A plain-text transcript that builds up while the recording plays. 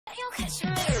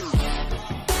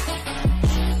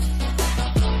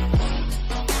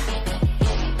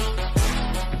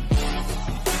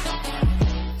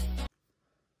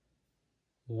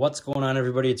What's going on,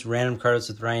 everybody? It's Random Cards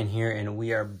with Ryan here, and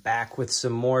we are back with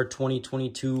some more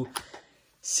 2022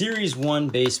 Series 1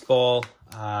 baseball.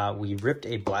 We ripped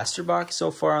a blaster box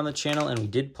so far on the channel, and we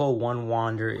did pull one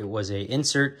Wander. It was a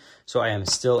insert, so I am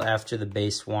still after the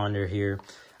base Wander here.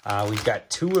 We've got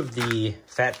two of the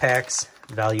fat packs,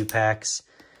 value packs,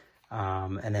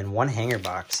 and then one hanger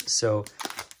box. So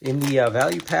in the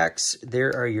value packs,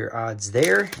 there are your odds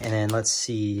there. And then let's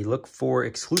see, look for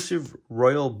exclusive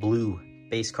Royal Blue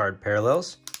base card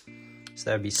parallels. So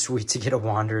that would be sweet to get a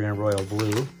Wander in a Royal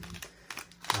Blue.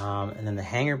 And then the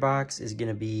hanger box is going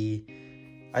to be...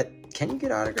 can you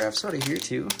get autographs out of here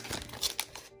too?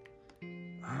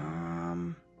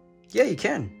 Yeah, you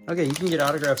can. Okay, you can get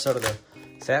autographs out of the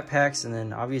fat packs, and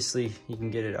then obviously you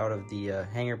can get it out of the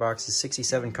hanger boxes.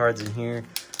 67 cards in here.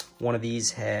 One of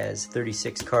these has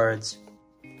 36 cards.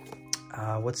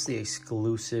 What's the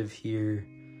exclusive here?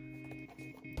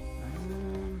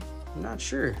 I'm not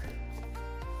sure.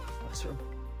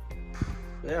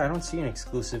 Yeah, I don't see an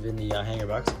exclusive in the hanger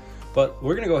box, but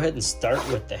we're gonna go ahead and start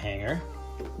with the hanger.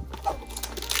 I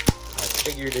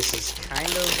figure this is kind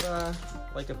of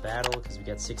like a battle because we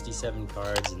got 67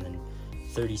 cards and then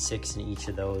 36 in each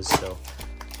of those. So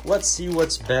let's see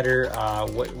what's better.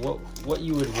 What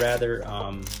you would rather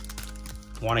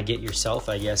want to get yourself,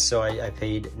 I guess. So I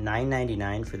paid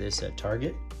 $9.99 for this at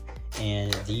Target,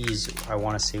 and these I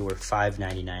want to say were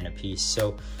 $5.99 a piece.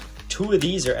 So two of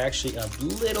these are actually a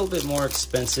little bit more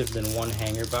expensive than one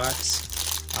hanger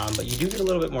box, but you do get a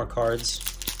little bit more cards.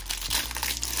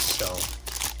 So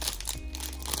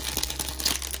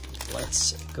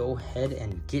let's go ahead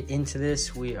and get into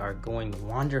this. We are going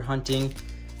Wander hunting.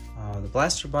 The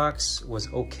blaster box was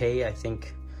okay. I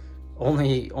think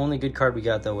only good card we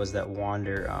got though was that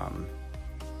Wander,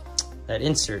 that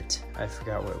insert. I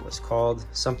forgot what it was called.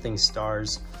 Something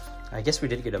Stars. I guess we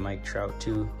did get a Mike Trout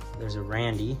too. There's a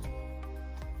Randy,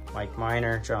 Mike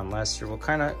Minor, John Lester. We'll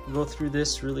kind of go through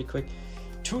this really quick.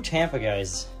 Two Tampa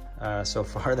guys so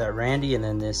far. That Randy, and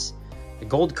then the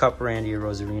Gold Cup Randy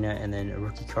Rosarina, and then a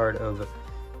rookie card of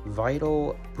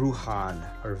Vidal Brujan,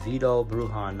 or Vidal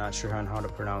Brujan. Not sure on how to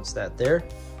pronounce that there.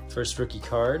 First rookie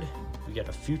card. We got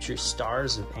a Future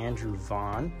Stars of Andrew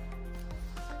Vaughn.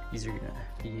 These are gonna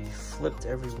be flipped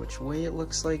every which way, it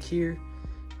looks like here.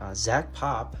 Zach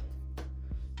Pop,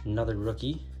 another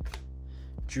rookie.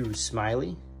 Drew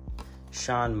Smiley,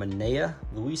 Sean Manaea,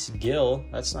 Luis Gil.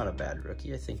 That's not a bad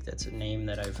rookie. I think that's a name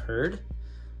that I've heard.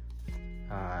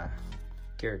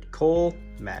 Garrett Cole,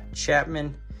 Matt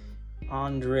Chapman,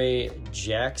 Andre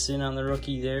Jackson on the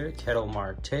rookie there. Ketel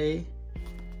Marte.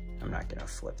 I'm not gonna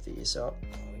flip these up.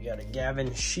 We got a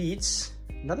Gavin Sheets,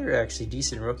 another actually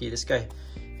decent rookie. This guy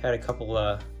had a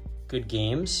couple good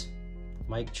games.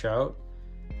 Mike Trout.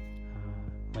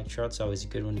 Mike Trout's always a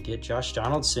good one to get. Josh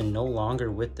Donaldson no longer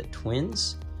with the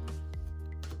Twins.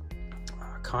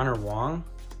 Connor Wong.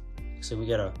 So we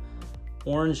got a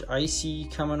orange icy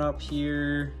coming up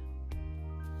here.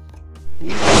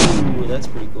 Ooh, that's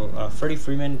pretty cool. Freddie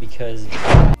Freeman, because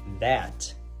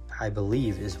that, I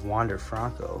believe, is Wander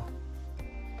Franco.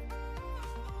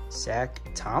 Zach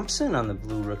Thompson on the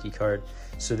blue rookie card.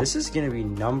 So this is going to be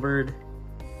numbered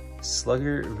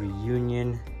Slugger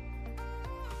Reunion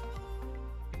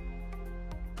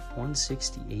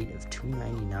 168 of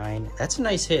 299. That's a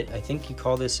nice hit. I think you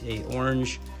call this a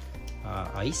orange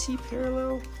icy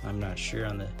parallel. I'm not sure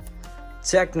on the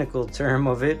technical term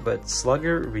of it, but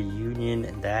Slugger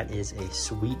Reunion, that is a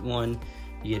sweet one.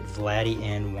 You get Vladdy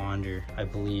and Wander, I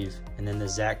believe. And then the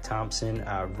Zach Thompson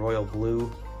Royal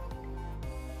Blue.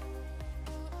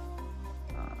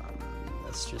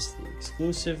 That's just the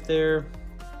exclusive there.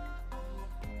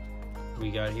 We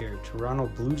got here Toronto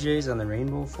Blue Jays on the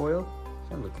rainbow foil.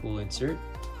 Kind of a cool insert.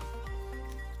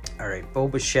 All right, Bo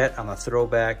Bichette on the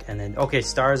throwback. And then, okay,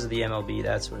 Stars of the MLB,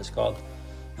 that's what it's called.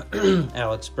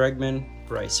 Alex Bregman,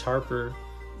 Bryce Harper,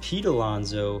 Pete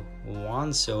Alonso,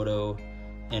 Juan Soto,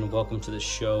 and welcome to the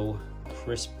show,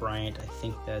 Chris Bryant. I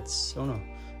think that's, oh no,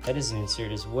 that is an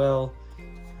insert as well.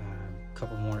 A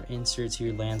couple more inserts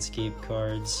here, landscape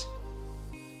cards.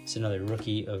 It's another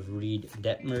rookie of Reed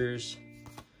Detmers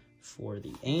for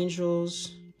the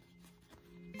Angels.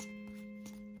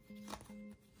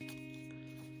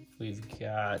 We've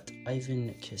got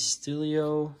Ivan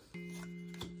Castillo.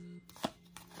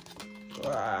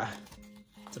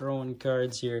 Throwing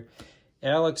cards here.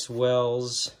 Alex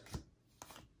Wells.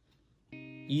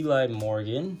 Eli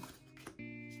Morgan.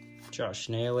 Josh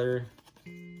Naylor.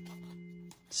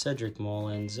 Cedric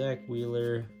Mullins. Zach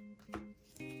Wheeler.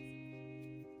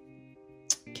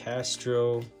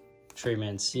 Castro, Trey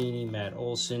Mancini, Matt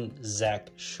Olson, Zach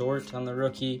Short on the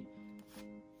rookie.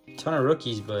 Ton of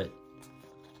rookies, but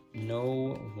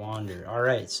no Wander. All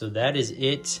right, so that is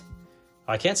it.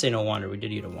 I can't say no Wander. We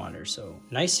did get a Wander. So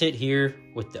nice hit here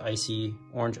with the icy,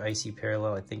 orange icy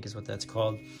parallel, I think is what that's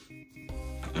called.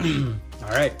 All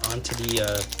right, on to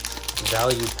the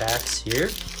value packs here.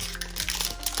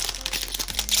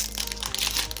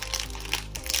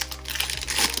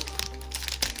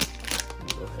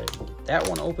 We'll go ahead and get that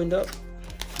one opened up.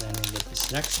 Then we'll get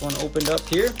this next one opened up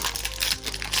here.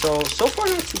 So far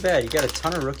not too bad. You got a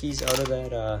ton of rookies out of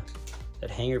that that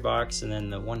hanger box, and then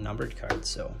the one numbered card.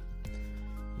 So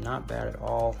not bad at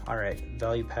all. All right,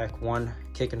 value pack 1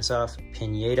 kicking us off.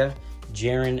 Pineda,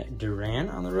 Jarren Duran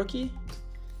on the rookie.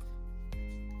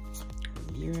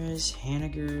 Ramirez,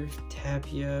 Haniger,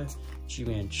 Tapia,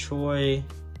 Ji-Man Choi,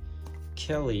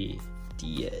 Kelly,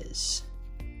 Diaz,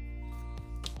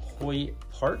 Hoy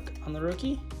Park on the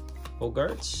rookie.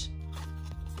 Bogarts,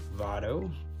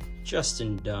 Votto,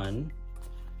 Justin Dunn,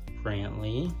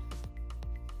 Brantley,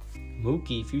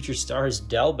 Mookie, Future Stars,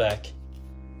 Delbeck,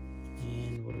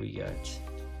 and what do we got?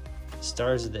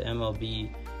 Stars of the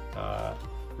MLB,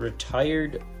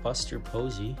 retired Buster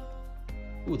Posey.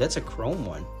 Ooh, that's a chrome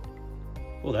one.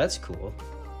 Oh, that's cool.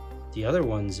 The other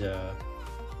ones are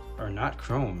not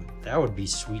chrome. That would be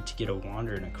sweet to get a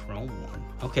Wander and a chrome one.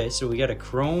 Okay, so we got a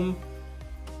chrome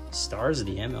Stars of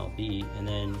the MLB, and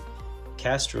then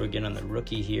Castro again on the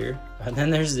rookie here. And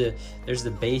then there's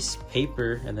the base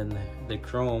paper, and then the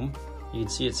chrome. You can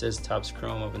see it says Topps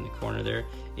Chrome up in the corner there.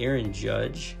 Aaron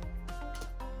Judge.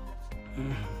 I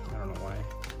don't know why.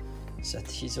 Set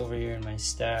these over here in my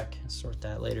stack. I'll sort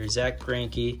that later. Zach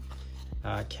Greinke.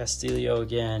 Castillo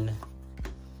again.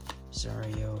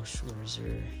 Zario,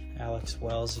 Scherzer, Alex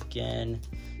Wells again.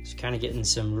 Just kind of getting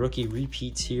some rookie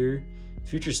repeats here.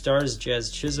 Future Stars, Jazz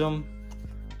Chisholm.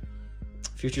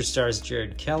 Future Stars,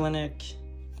 Jared Kelenic.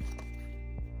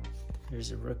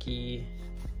 Here's a rookie.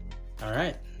 All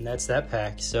right, and that's that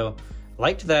pack. So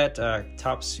liked that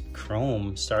Topps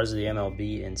Chrome Stars of the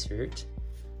MLB insert,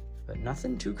 but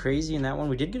nothing too crazy in that one.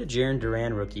 We did get a Jarren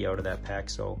Duran rookie out of that pack,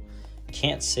 so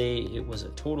can't say it was a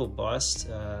total bust.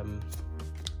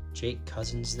 Jake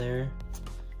Cousins there.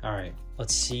 All right,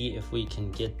 let's see if we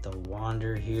can get the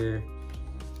Wander here.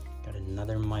 Got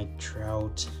another Mike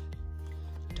Trout,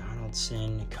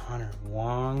 Donaldson, Connor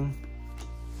Wong,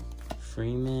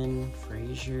 Freeman,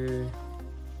 Frazier,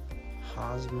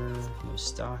 Hosmer,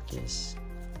 Moustakas,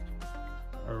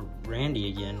 or Randy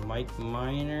again, Mike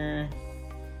Minor.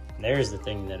 There's the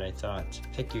thing that I thought.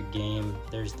 Pick your game.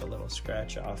 There's the little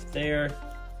scratch off there.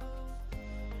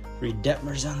 Reed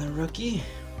Detmers on the rookie.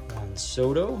 Juan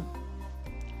Soto.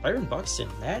 Byron Buxton.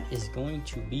 That is going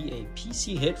to be a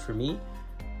PC hit for me.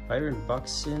 Byron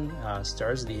Buxton,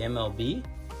 Stars of the MLB.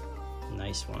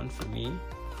 Nice one for me.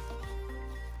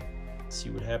 Let's see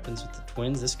what happens with the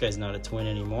Twins. This guy's not a Twin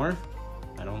anymore.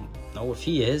 I don't know if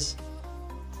he is.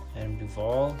 Adam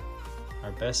Duvall.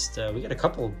 Our best, we got a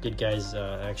couple good guys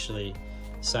actually.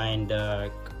 Signed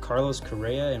Carlos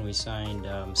Correa, and we signed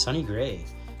Sonny Gray.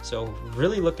 So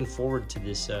really looking forward to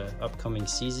this upcoming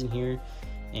season here,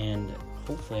 and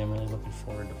hopefully I'm really looking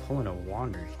forward to pulling a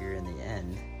Wander here in the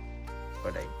end,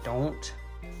 but I don't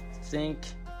think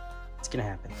it's gonna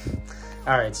happen.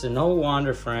 All right, so no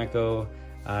Wander Franco,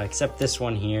 except this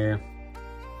one here.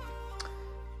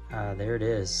 There it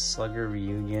is, Slugger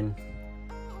Reunion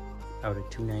out of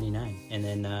 $2.99, and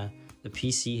then the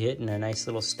PC hit and a nice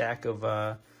little stack of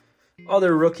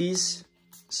other rookies.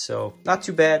 So not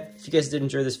too bad. If you guys did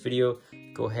enjoy this video,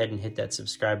 go ahead and hit that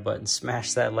subscribe button,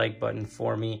 smash that like button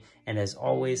for me, and as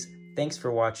always, thanks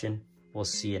for watching. We'll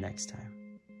see you next time.